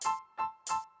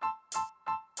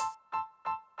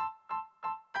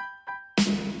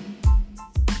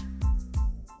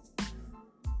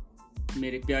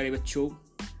मेरे प्यारे बच्चों,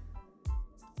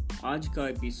 आज का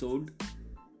एपिसोड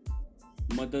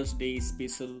मदर्स डे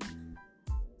स्पेशल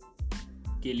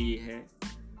के लिए है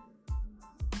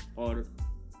और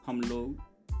हम लोग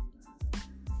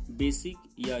बेसिक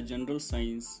या जनरल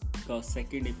साइंस का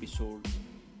सेकेंड एपिसोड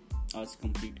आज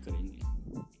कंप्लीट करेंगे।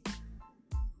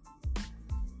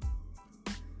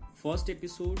 फर्स्ट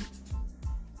एपिसोड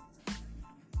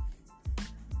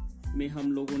में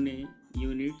हम लोगों ने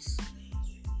यूनिट्स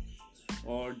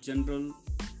और जनरल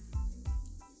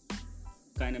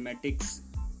काइनेमेटिक्स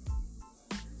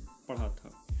पढ़ा था।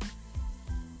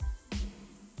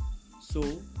 So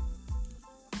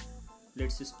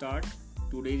let's start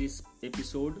today's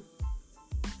episode,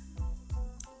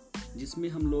 जिसमें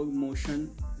हम लोग motion,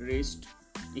 rest,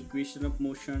 equation of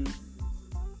motion,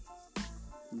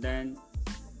 then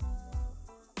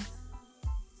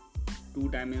two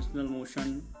dimensional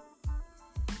motion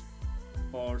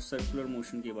और सर्कुलर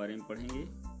मोशन के बारे में पढ़ेंगे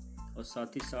और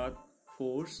साथ ही साथ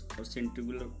फोर्स और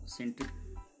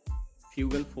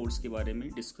सेंट्रीफ्यूगल फोर्स के बारे में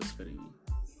डिस्कस करेंगे।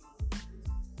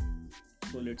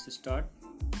 सो लेट्स स्टार्ट।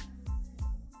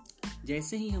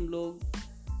 जैसे ही हम लोग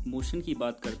मोशन की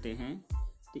बात करते हैं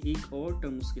तो एक और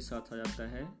टर्म उसके साथ आ जाता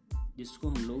है जिसको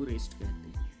हम लोग रेस्ट कहते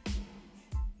हैं।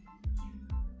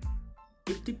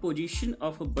 If the position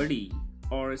of a body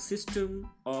or a system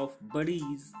of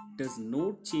bodies does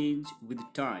not change with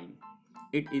time,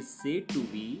 it is said to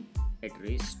be at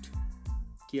rest।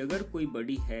 कि अगर कोई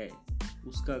बॉडी है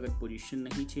उसका अगर पोजीशन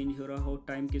नहीं चेंज हो रहा हो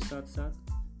टाइम के साथ साथ,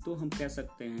 तो हम कह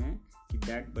सकते हैं कि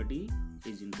that body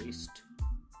is in rest।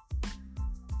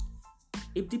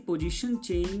 If the position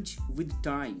change with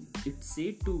time, it's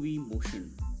said to be motion।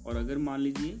 और अगर मान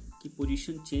लीजिए कि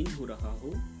पोजीशन चेंज हो रहा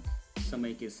हो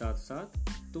समय के साथ साथ,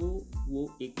 तो वो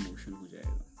एक मोशन हो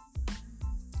जाएगा।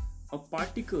 A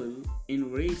particle in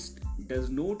rest does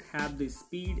not have the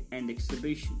speed and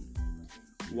acceleration,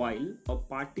 while a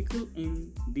particle in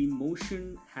the motion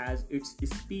has its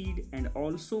speed and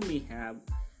also may have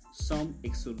some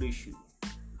acceleration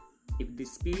if the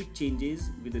speed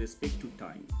changes with respect to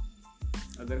time।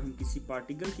 अगर हम किसी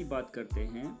particle की बात करते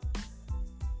हैं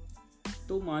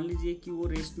तो मान लीजिए कि वो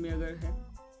रेस्ट में अगर है,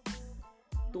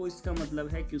 तो इसका मतलब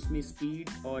है कि उसमें स्पीड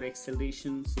और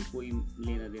एक्सेलरेशन से कोई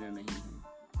लेना देना नहीं है,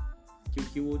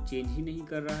 क्योंकि वो चेंज ही नहीं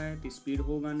कर रहा है तो स्पीड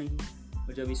होगा नहीं,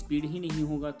 और जब स्पीड ही नहीं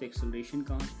होगा तो एक्सेलरेशन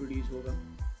कहाँ से प्रोड्यूस होगा।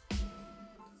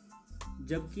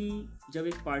 जबकि जब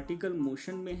एक पार्टिकल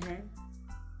मोशन में है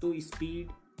तो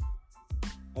स्पीड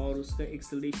और उसका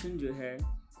एक्सेलरेशन जो है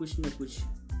कुछ न कुछ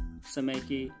समय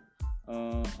के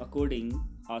अकॉर्डिंग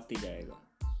आते जाएगा।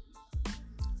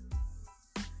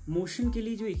 मोशन के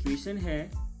लिए जो इक्वेशन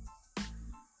है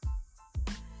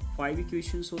 5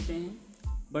 इक्वेशंस होते हैं,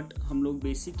 बट हम लोग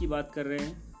बेसिक की बात कर रहे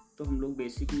हैं तो हम लोग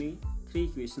बेसिक में 3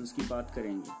 इक्वेशंस की बात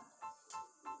करेंगे।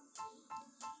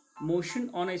 Motion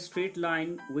on a straight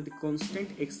line with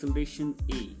constant acceleration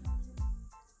a,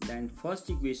 then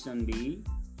first equation B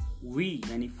v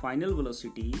यानी final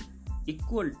velocity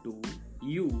equal to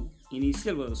u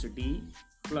initial velocity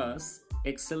plus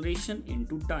acceleration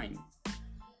into time,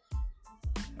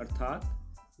 अर्थात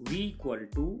v equal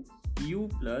to u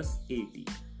plus at।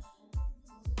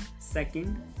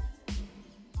 Second,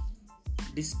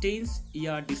 distance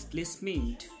या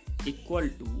displacement equal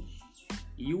to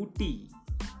ut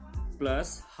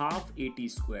plus half at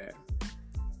square,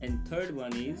 and third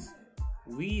one is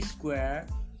v square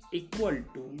equal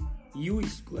to u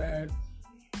square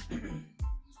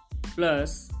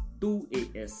plus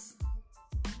 2as।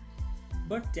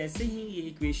 But जैसे ही ये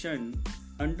equation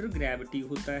under gravity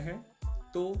होता है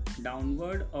तो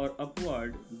downward और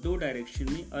upward 2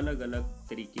 direction में अलग अलग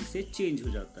तरीके से चेंज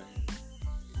हो जाता है।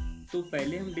 तो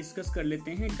पहले हम डिस्कस कर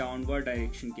लेते हैं डाउनवर्ड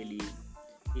डायरेक्शन के लिए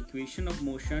equation of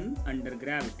motion under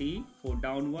gravity for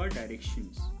downward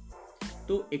directions.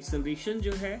 तो एक्सेलरेशन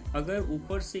जो है, अगर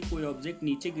ऊपर से कोई ऑब्जेक्ट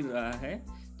नीचे गिर रहा है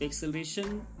तो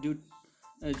एक्सेलरेशन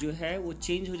जो है वो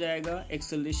चेंज हो जाएगा।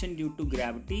 एक्सेलरेशन ड्यू टू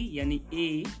ग्रेविटी यानी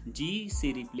a g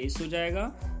से रिप्लेस हो जाएगा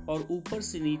और ऊपर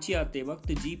से नीचे आते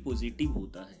वक्त g पॉजिटिव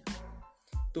होता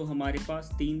है। तो हमारे पास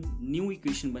 3 न्यू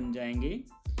इक्वेशन बन जाएंगे।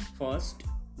 First,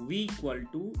 v equal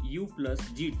to u plus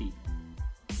g t.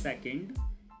 Second,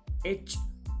 h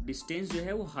distance जो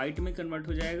है वो हाइट में कन्वर्ट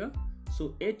हो जाएगा,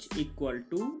 so h equal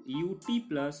to u t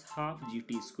plus half g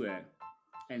t square,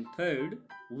 and third,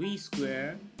 v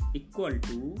square equal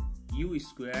to u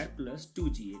square plus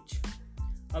 2gh।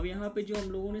 अब यहाँ पे जो हम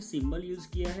लोगों ने सिंबल यूज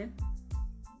किया है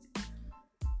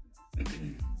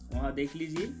वहां देख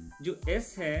लीजिए, जो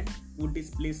s है वो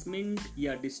डिस्प्लेसमेंट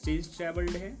या डिस्टेंस ट्रेवल्ड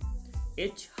है,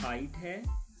 h हाइट है,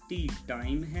 t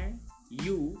टाइम है,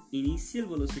 u इनिशियल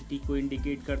वेलोसिटी को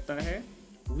इंडिकेट करता है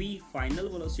v फाइनल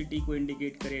वेलोसिटी को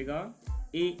इंडिकेट करेगा,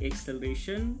 a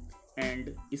acceleration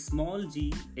and small g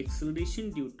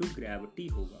acceleration due to gravity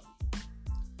होगा।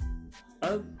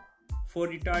 अब for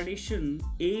retardation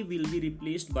a will be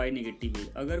replaced by negative a।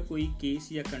 अगर कोई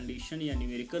केस या कंडीशन या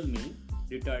न्यूमेरिकल में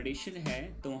रिटार्डेशन है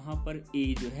तो वहां पर a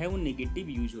जो है वो नेगेटिव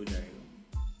यूज हो जाएगा।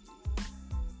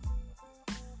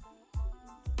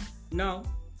 Now,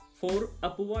 for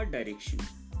upward direction,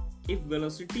 if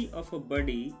velocity of a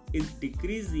body is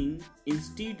decreasing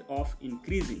instead of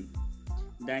increasing,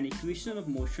 then equation of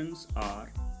motions are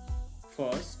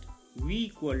first v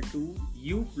equal to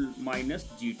u minus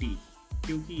gt,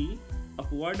 क्योंकि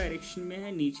upward direction में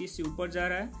है, नीचे से ऊपर जा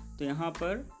रहा है तो यहाँ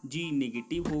पर g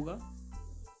नेगेटिव होगा।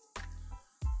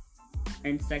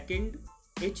 And second,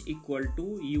 h equal to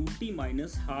ut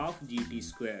minus half gt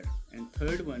square, and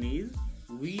third one is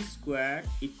v square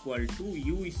equal to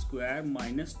u square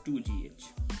minus 2gh।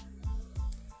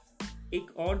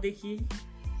 एक और देखिए,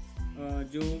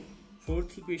 जो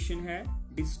फोर्थ इक्वेशन है,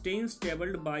 distance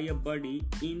travelled by a body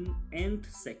in nth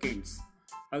seconds.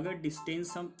 अगर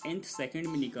distance हम nth second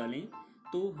में निकालें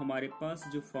तो हमारे पास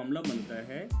जो फॉर्मूला बनता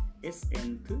है s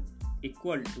nth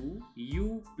equal to u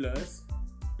plus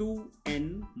 2n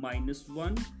minus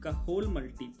 1 का whole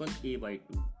multiple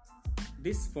a/2।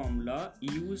 This formula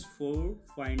used for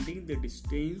finding the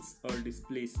distance or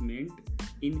displacement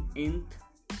in nth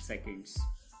seconds.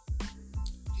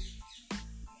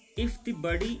 If the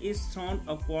body is thrown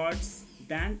upwards,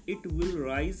 then it will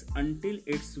rise until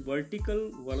its vertical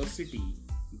velocity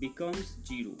becomes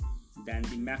 0.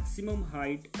 Then the maximum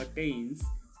height attains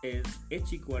is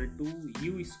h equal to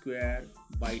u square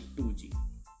by 2g.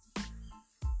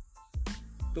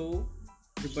 तो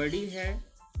जो body है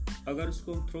अगर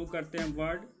उसको throw करते हैं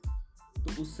upward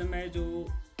तो उस समय जो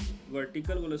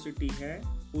वर्टिकल वेलोसिटी है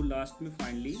वो लास्ट में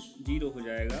फाइनली 0 हो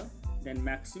जाएगा। देन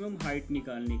मैक्सिमम हाइट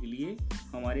निकालने के लिए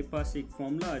हमारे पास एक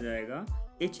फॉर्मूला आ जाएगा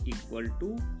h equal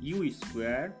to you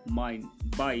square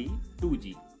by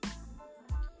 2g।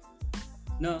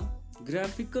 ना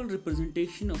graphical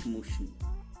representation of motion.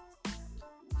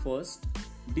 First,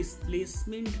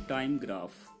 displacement time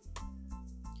graph.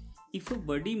 If a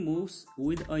body moves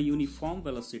with a uniform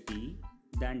velocity,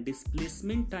 then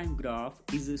displacement time graph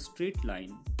is a straight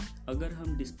line. अगर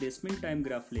हम displacement time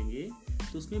graph लेंगे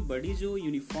तो उसमें बड़ी जो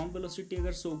uniform velocity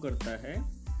अगर show करता है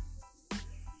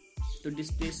तो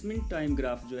displacement time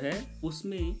graph जो है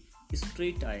उसमें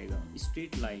straight आएगा,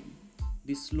 straight line.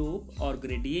 The slope or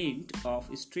gradient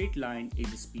of straight line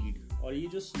is speed. और ये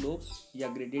जो slope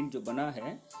या gradient जो बना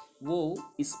है वो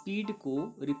speed को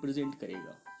represent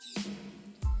करेगा।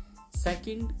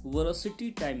 Second, velocity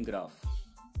time graph.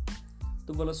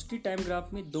 तो वेलोसिटी टाइम ग्राफ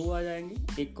में दो आ जाएंगे,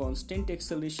 एक कांस्टेंट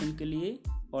एक्सेलरेशन के लिए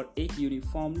और एक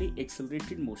यूनिफॉर्मली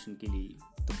एक्सेलरेटेड मोशन के लिए।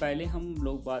 तो पहले हम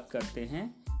लोग बात करते हैं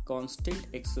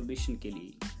कांस्टेंट एक्सेलरेशन के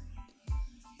लिए।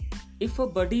 If a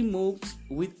body moves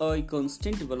with a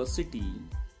constant velocity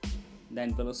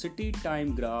then velocity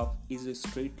time graph is a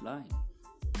straight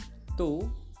line. तो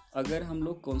अगर हम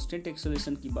लोग कांस्टेंट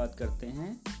एक्सेलरेशन की बात करते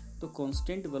हैं तो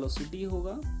कांस्टेंट वेलोसिटी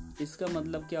होगा। इसका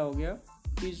मतलब क्या हो गया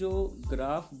कि जो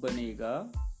ग्राफ बनेगा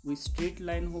वो स्ट्रेट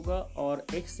लाइन होगा और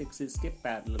एक्स एक्सिस के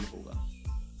पैरेलल होगा।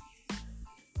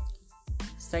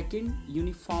 Second,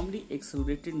 uniformly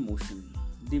accelerated motion.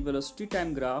 The velocity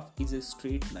time graph is a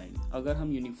straight line. अगर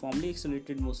हम यूनिफॉर्मली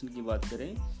एक्सेलरेटेड मोशन की बात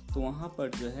करें तो वहां पर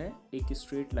जो है एक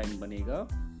स्ट्रेट लाइन बनेगा,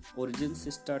 ओरिजिन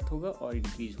से स्टार्ट होगा और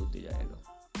इंक्रीज होते जाएगा।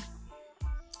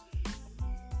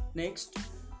 Next,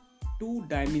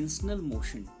 two-dimensional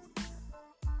motion.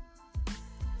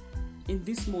 In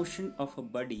this motion of a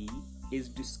body is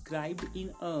described in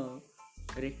a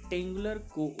rectangular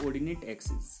coordinate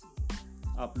axis.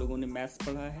 आप लोगों ने मैथ्स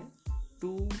पढ़ा है।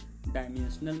 टू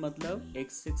डायमेंशनल मतलब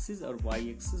एक्स एक्सिस और वाई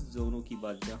एक्सिस दोनों की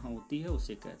बात जहाँ होती है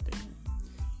उसे कहते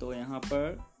हैं। तो यहाँ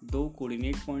पर दो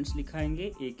कोऑर्डिनेट पॉइंट्स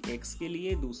लिखाएंगे, एक एक्स के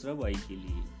लिए दूसरा वाई के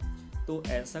लिए। तो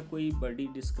ऐसा कोई बॉडी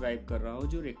डिस्क्राइब कर रहा हो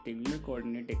जो रेक्टेंगुलर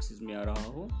कोऑर्डिनेट एक्सिस में आ रहा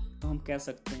हो तो हम कह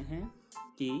सकते हैं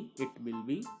कि it will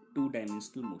be two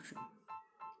dimensional motion.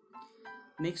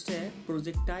 Next है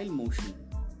projectile motion.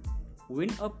 When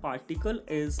a particle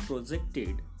is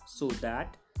projected so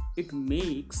that it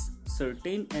makes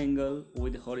certain angle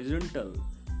with horizontal,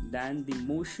 then the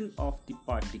motion of the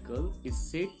particle is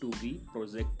said to be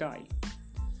projectile.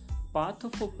 Path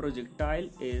of a projectile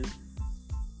is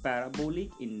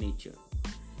parabolic in nature.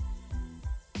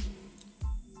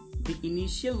 The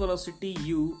initial velocity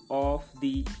u of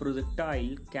the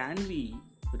projectile can be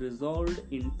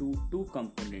resolved into two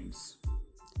components.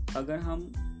 अगर हम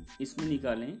इसमें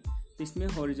निकालें तो इसमें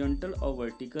horizontal और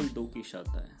vertical दो case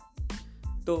आता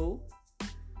है। तो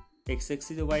एक्स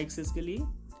एक्सिस और वाई एक्सिस के लिए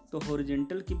तो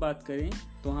हॉरिजॉन्टल की बात करें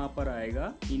तो वहाँ पर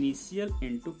आएगा इनिशियल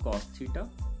इनटू कॉस थीटा,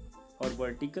 और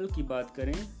वर्टिकल की बात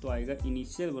करें तो आएगा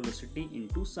initial velocity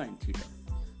into sine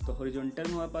theta. तो हॉरिजॉन्टल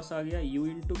में हमारे पास आ गया u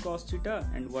into cos theta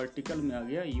and vertical में आ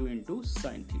गया u into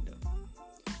sine theta.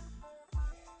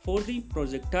 For the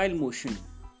projectile motion,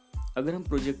 अगर हम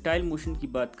प्रोजेक्टाइल मोशन की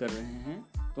बात कर रहे हैं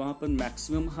तो वहाँ पर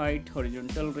maximum height,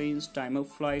 horizontal range, time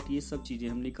of flight, ये सब चीज़ें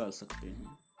हम निकाल सकते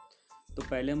हैं। तो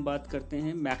पहले हम बात करते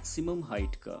हैं मैक्सिमम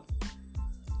हाइट का।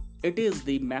 It is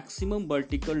the maximum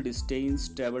vertical distance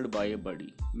travelled by a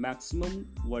body.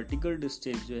 Maximum vertical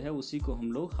distance जो है उसी को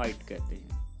हम लोग हाइट कहते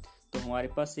हैं। तो हमारे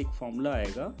पास एक फॉर्मूला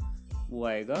आएगा, वो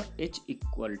आएगा h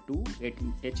equal to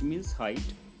h means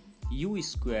height u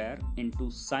square into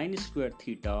sine square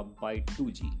theta by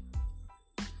 2g।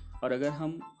 और अगर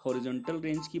हम हॉरिजॉन्टल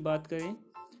रेंज की बात करें,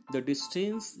 the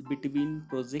distance between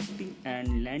projecting and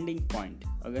landing point,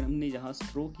 अगर हमने जहाँ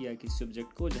थ्रो किया किसी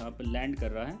ऑब्जेक्ट को जहाँ पर लैंड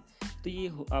कर रहा है तो ये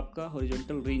आपका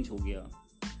हॉरिजॉन्टल रेंज हो गया,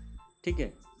 ठीक है।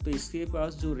 तो इसके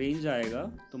पास जो रेंज आएगा,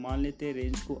 तो मान लेते हैं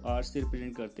रेंज को r से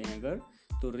रिप्रेजेंट करते हैं अगर,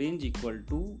 तो range equal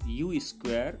to u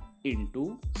square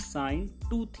into sine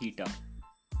 2 theta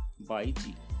by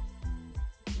g।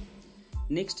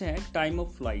 Next है time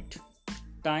of flight.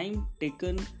 Time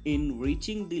taken in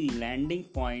reaching the landing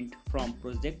point from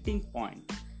projecting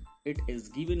point, it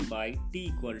is given by t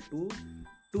equal to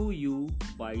 2u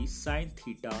by sin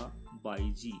theta by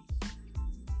g।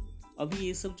 अभी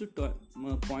ये सब जो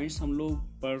points हम लोग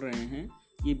पढ़ रहे हैं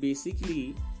ये बेसिकली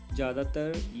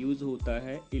ज़्यादातर यूज़ होता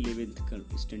है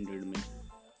 11th स्टैंडर्ड में।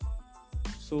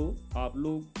 सो आप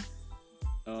लोग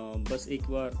बस एक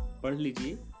बार पढ़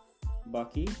लीजिए,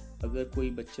 बाकी अगर कोई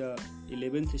बच्चा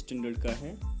 11th स्टैंडर्ड का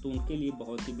है तो उनके लिए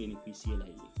बहुत ही बेनिफिशियल है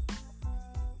ये।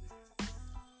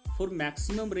 फॉर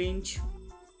मैक्सिमम रेंज,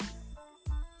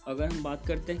 अगर हम बात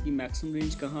करते हैं कि मैक्सिमम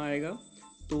रेंज कहाँ आएगा,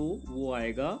 तो वो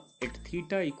आएगा at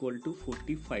theta equal to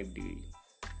 45 degree.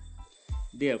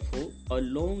 Therefore a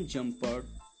long jumper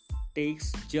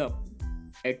takes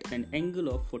jump eight an angle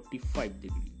of 45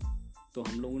 degree. तो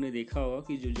हम लोगों ने देखा होगा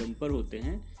कि जो जंपर होते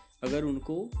हैं अगर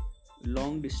उनको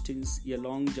लॉन्ग डिस्टेंस या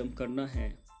लॉन्ग जंप करना है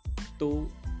तो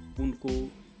उनको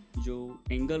जो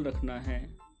एंगल रखना है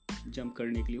जंप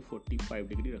करने के लिए 45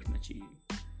 डिग्री रखना चाहिए।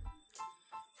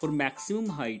 फॉर मैक्सिमम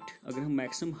हाइट, अगर हम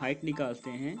मैक्सिमम हाइट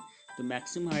निकालते हैं तो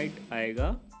मैक्सिमम हाइट आएगा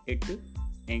eight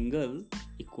angle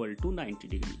equal to 90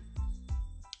 degree.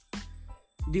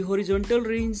 The horizontal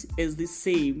range is the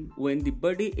same when the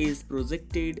body is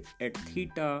projected at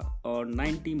theta or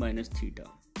 90 minus theta.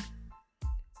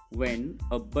 When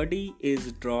a body is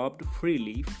dropped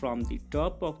freely from the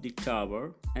top of the tower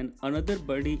and another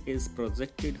body is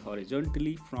projected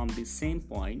horizontally from the same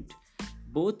point,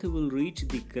 both will reach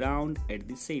the ground at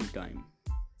the same time।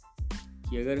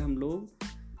 कि अगर हम लोग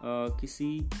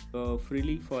किसी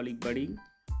freely falling body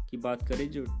की बात करें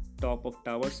जो top of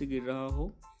tower से गिर रहा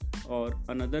हो और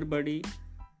another body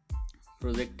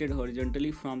projected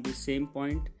horizontally from the same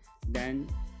point, then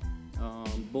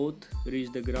both reach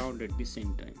the ground at the same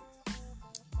time.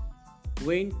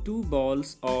 When two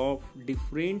balls of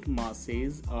different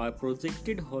masses are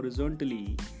projected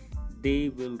horizontally,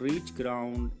 they will reach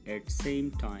ground at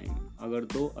same time। अगर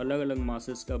दो अलग अलग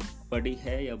masses का body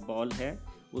है या ball है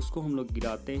उसको हम लोग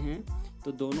गिराते हैं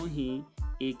तो दोनों ही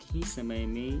एक ही समय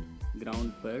में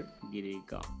ग्राउंड पर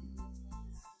गिरेगा।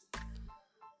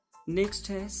 नेक्स्ट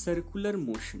है circular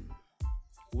motion.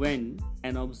 When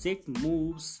an object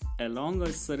moves along a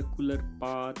circular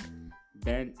path,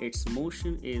 then its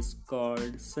motion is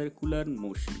called circular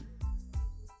motion.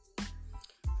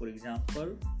 For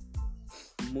example,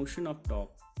 motion of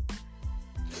top.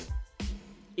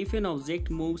 If an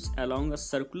object moves along a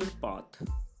circular path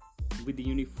with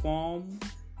uniform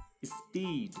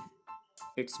speed,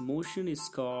 its motion is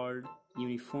called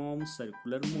uniform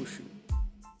circular motion.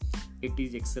 It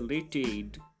is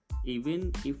accelerated even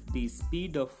if the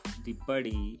speed of the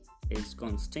body is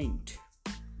constant.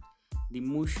 The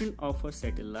motion of a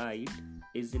satellite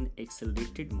is an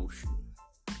accelerated motion.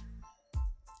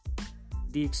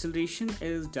 The acceleration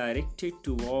is directed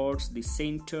towards the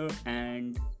center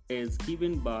and is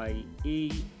given by A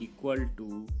equal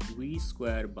to V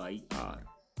square by R।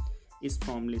 इस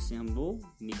फॉर्मूले से हम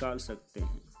लोग निकाल सकते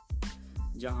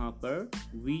हैं जहाँ पर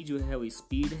V जो है वो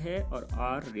स्पीड है और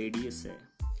R रेडियस है,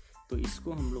 तो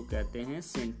इसको हम लोग कहते हैं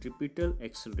सेंट्रीपिटल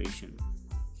एक्सेलरेशन।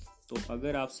 तो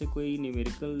अगर आपसे कोई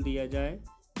न्यूमेरिकल दिया जाए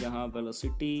जहाँ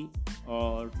वेलोसिटी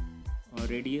और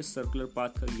रेडियस सर्कुलर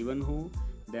पाथ का गिवन हो,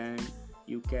 then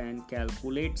you can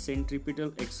calculate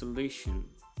centripetal acceleration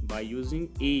by using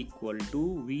A equal to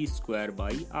V square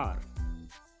by R।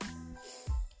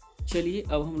 चलिए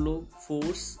अब हम लोग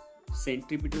फोर्स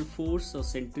सेंट्रीपिटल फोर्स और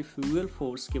सेंट्रीफ्यूगल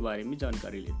फोर्स के बारे में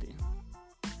जानकारी लेते हैं।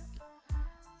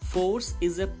 फोर्स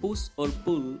इज अ पुश और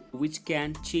पुल which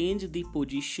can change the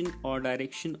position और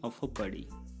डायरेक्शन ऑफ अ बॉडी।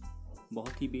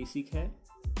 बहुत ही बेसिक है,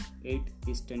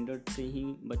 8 स्टैंडर्ड से ही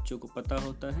बच्चों को पता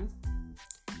होता है।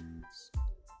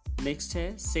 नेक्स्ट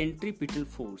है centripetal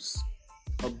force.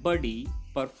 A body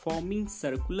performing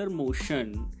circular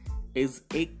motion is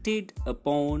acted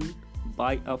upon by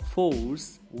a force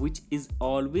which is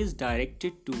always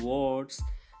directed towards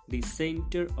the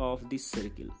center of the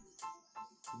circle.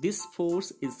 This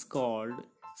force is called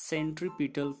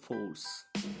centripetal force.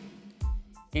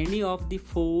 Any of the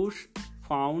force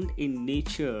found in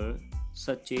nature,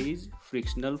 such as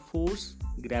frictional force,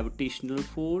 gravitational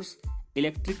force,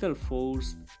 electrical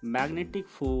force,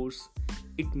 magnetic force,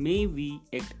 it may be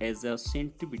act as a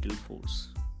centripetal force.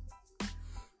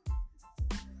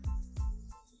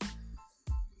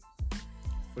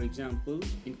 For example,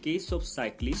 in case of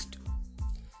cyclist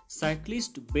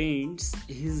bends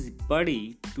his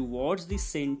body towards the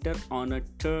center on a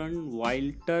turn while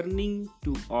turning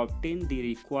to obtain the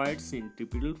required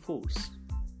centripetal force.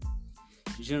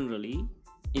 Generally,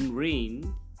 in rain,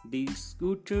 the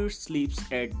scooter slips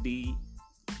at the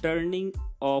turning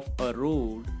of a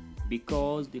road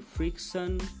because the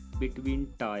friction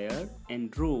between tire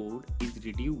and road is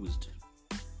reduced.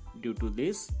 Due to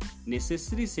this,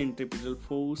 necessary centripetal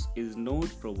force is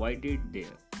not provided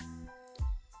there.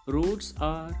 Roads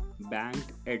are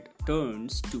banked at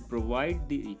turns to provide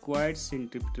the required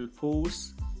centripetal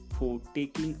force for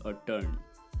taking a turn.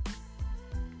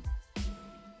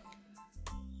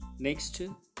 Next,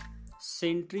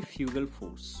 centrifugal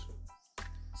force.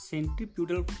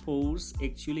 Centripetal force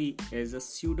actually is a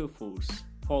pseudo force,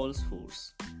 false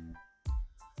force.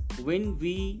 When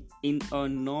we in a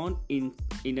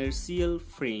non-inertial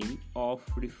frame of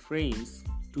reference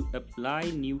to apply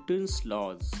Newton's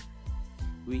laws,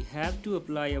 we have to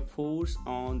apply a force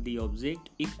on the object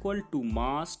equal to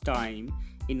mass time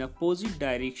in opposite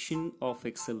direction of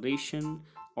acceleration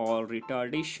or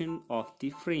retardation of the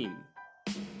frame.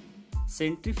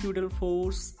 Centrifugal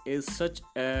force is such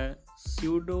a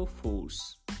pseudo force.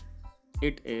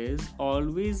 It is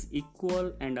always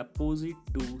equal and opposite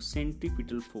to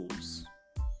centripetal force.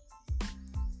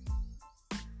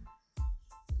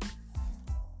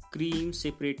 Cream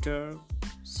separator,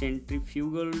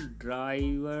 centrifugal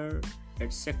driver,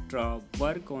 etc.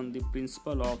 work on the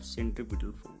principle of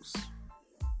centripetal force.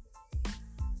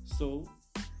 So,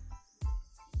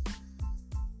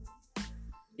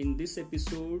 in this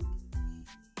episode,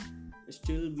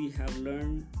 still we have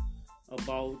learned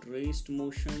about rest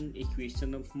motion,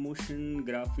 equation of motion,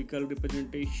 graphical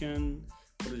representation,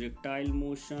 projectile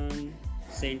motion,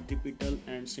 centripetal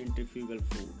and centrifugal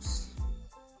force.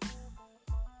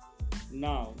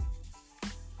 Now,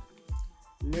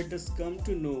 let us come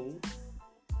to know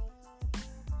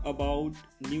about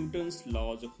Newton's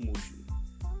laws of motion.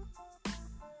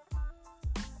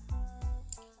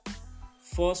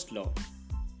 First law.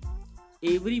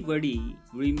 Every body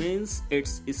remains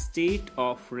its state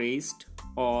of rest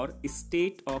or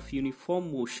state of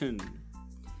uniform motion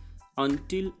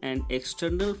until an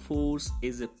external force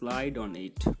is applied on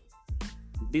it.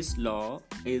 This law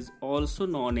is also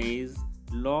known as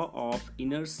law of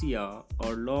inertia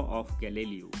or law of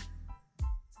Galileo.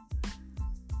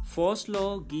 First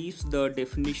law gives the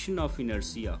definition of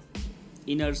inertia.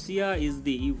 Inertia is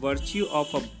the virtue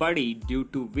of a body due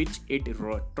to which it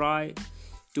tries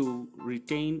to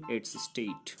retain its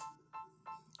state.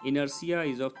 Inertia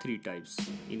is of 3 types: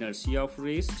 inertia of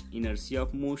rest, inertia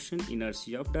of motion,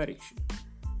 inertia of direction.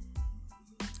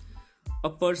 A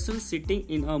person sitting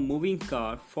in a moving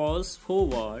car falls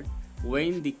forward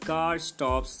when the car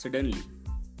stops suddenly.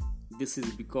 This is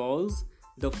because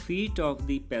the feet of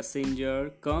the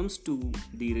passenger comes to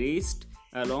the rest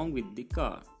along with the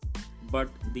car, but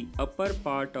the upper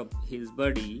part of his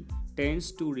body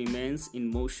tends to remain in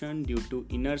motion due to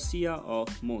inertia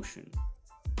of motion.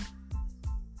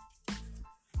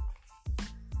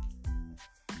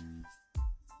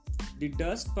 The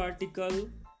dust particle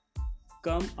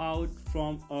come out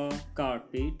from a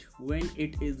carpet when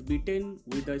it is beaten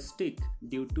with a stick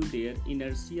due to their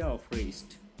inertia of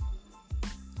rest.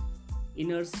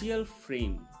 Inertial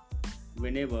frame.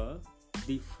 Whenever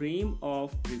the frame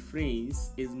of reference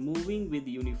is moving with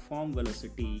uniform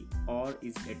velocity or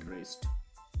is at rest.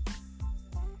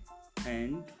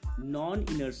 And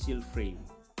non-inertial frame.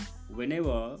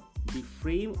 Whenever the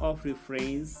frame of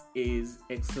reference is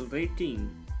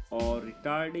accelerating or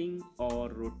retarding or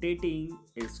rotating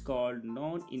is called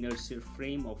non-inertial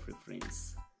frame of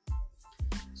reference.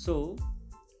 So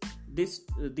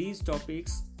these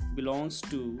topics belongs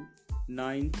to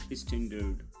ninth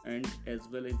standard and as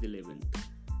well as 11th.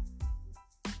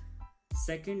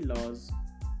 Second laws.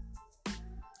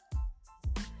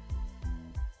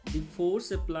 The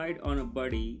force applied on a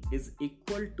body is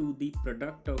equal to the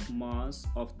product of mass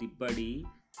of the body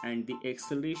and the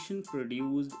acceleration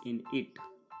produced in it.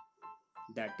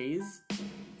 That is,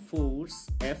 force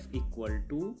F equal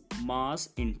to mass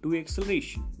into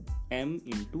acceleration, m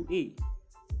into a.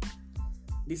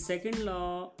 The second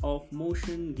law of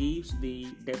motion gives the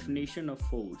definition of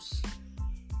force.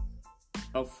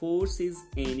 A force is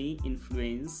any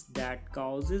influence that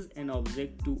causes an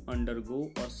object to undergo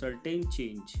a certain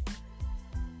change,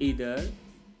 either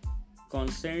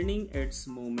concerning its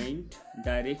movement,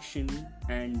 direction,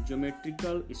 and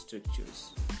geometrical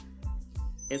structures.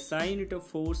 SI unit of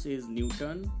force is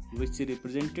Newton, which is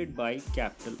represented by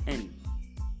capital N.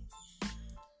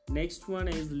 Next one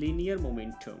is linear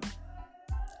momentum.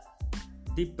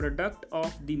 The product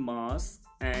of the mass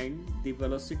and the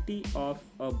velocity of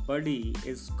a body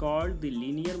is called the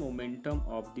linear momentum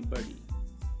of the body.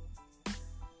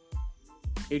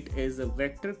 It is a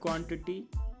vector quantity.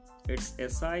 Its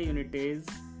SI unit is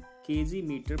kg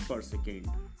meter per second.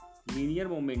 Linear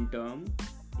momentum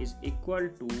is equal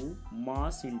to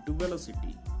mass into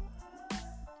velocity.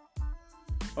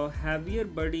 A heavier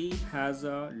body has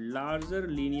a larger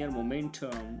linear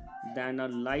momentum than a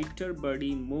lighter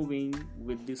body moving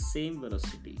with the same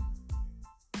velocity.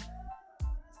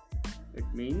 It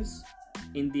means,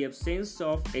 in the absence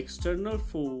of external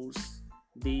force,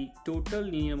 the total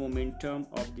linear momentum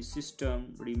of the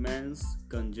system remains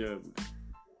conserved.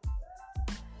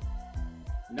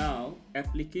 Now,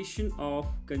 application of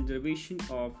conservation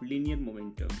of linear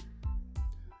momentum.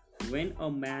 When a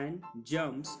man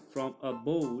jumps from a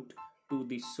boat to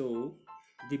the shore,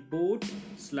 the boat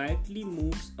slightly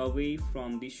moves away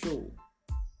from the shore.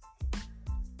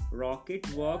 Rocket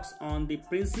works on the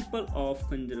principle of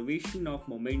conservation of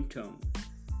momentum.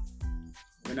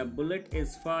 When a bullet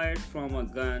is fired from a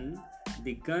gun,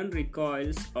 the gun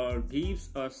recoils or gives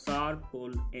a sharp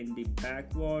pull in the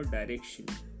backward direction.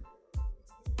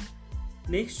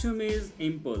 Next term is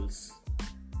impulse.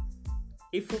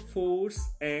 If a force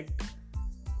acts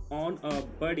on a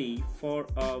body for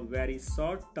a very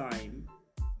short time,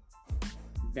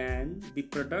 then the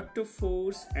product of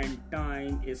force and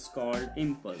time is called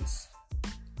impulse.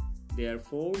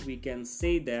 Therefore, we can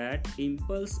say that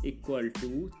impulse equal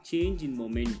to change in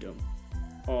momentum,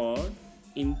 or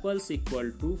impulse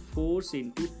equal to force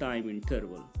into time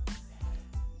interval.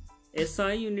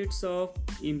 SI units of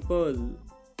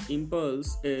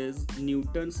impulse is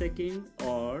Newton second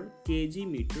or kg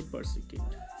meter per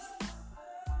second.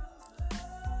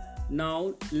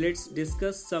 Now let's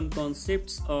discuss some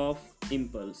concepts of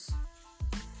impulse.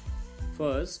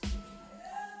 First,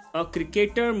 a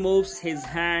cricketer moves his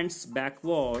hands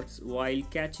backwards while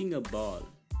catching a ball.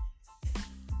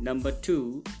 Number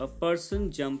 2, a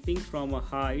person jumping from a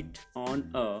height on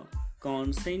a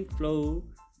constant floor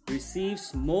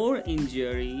receives more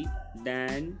injury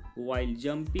than while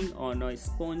jumping on a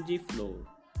spongy floor.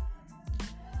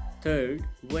 Third,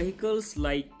 vehicles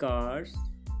like cars,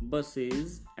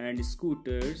 buses, and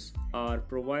scooters are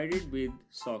provided with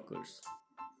shockers.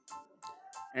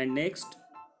 And next,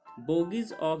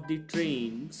 bogies of the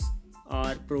trains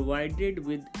are provided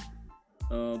with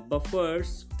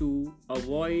buffers to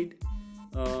avoid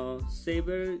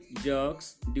severe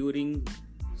jerks during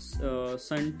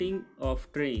shunting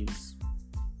of trains.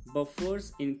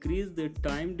 Buffers increase the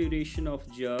time duration of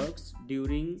jerks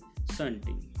during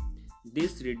shunting.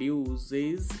 This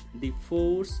reduces the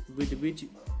force with which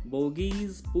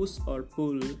bogies push or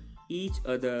pull each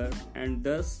other, and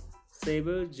thus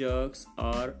severe jerks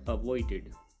are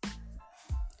avoided.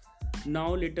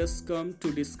 Now let us come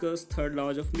to discuss third law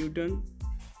of Newton.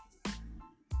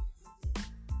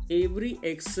 Every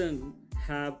action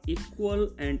have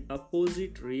equal and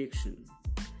opposite reaction.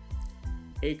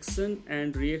 Action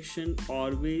and reaction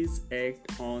always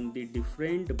act on the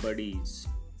different bodies.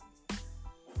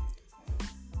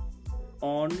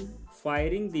 On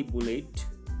firing the bullet,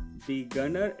 the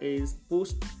gunner is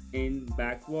pushed in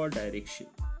backward direction.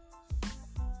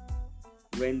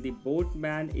 When the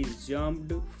boatman is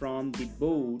jumped from the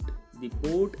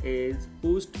boat is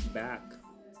pushed back.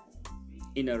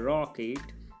 In a rocket,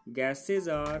 gases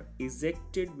are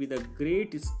ejected with a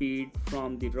great speed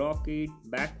from the rocket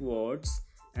backwards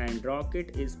and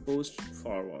rocket is pushed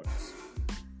forwards.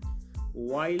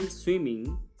 While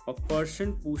swimming, a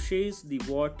person pushes the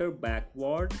water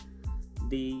backward.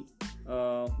 The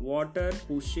water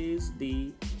pushes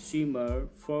the swimmer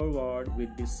forward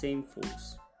with the same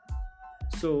force.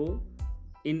 So,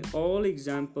 In all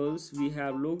examples, we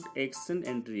have looked action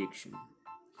and reaction.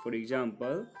 For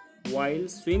example, while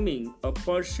swimming, a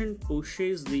person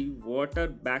pushes the water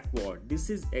backward.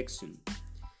 This is action.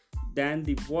 Then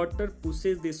the water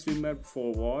pushes the swimmer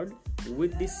forward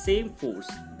with the same force.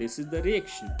 This is the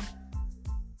reaction.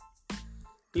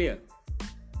 Clear?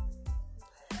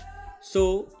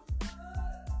 So,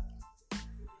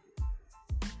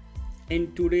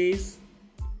 in today's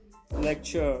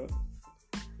lecture,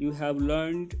 you have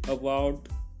learned about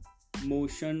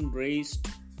motion-based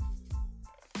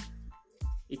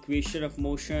equation of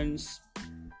motions,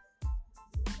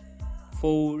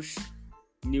 force,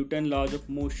 Newton laws of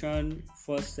motion,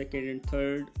 first, second and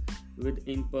third, with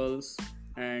impulse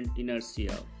and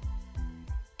inertia.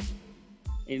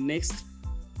 In next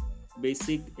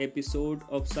basic episode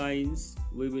of science,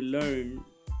 we will learn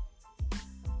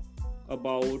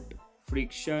about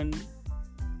friction,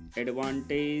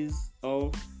 advantage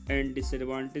of and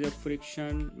disadvantage of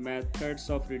friction, methods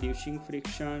of reducing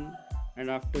friction, and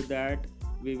after that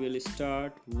we will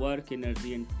start work,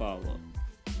 energy and power.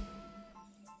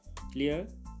 Clear?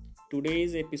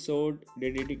 Today's episode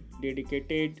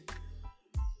dedicated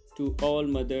to all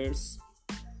mothers,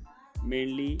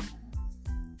 mainly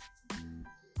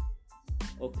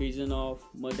occasion of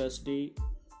Mother's Day.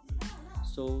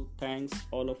 So thanks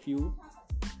all of you.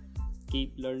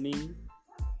 Keep learning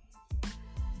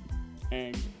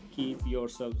and keep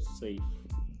yourself safe.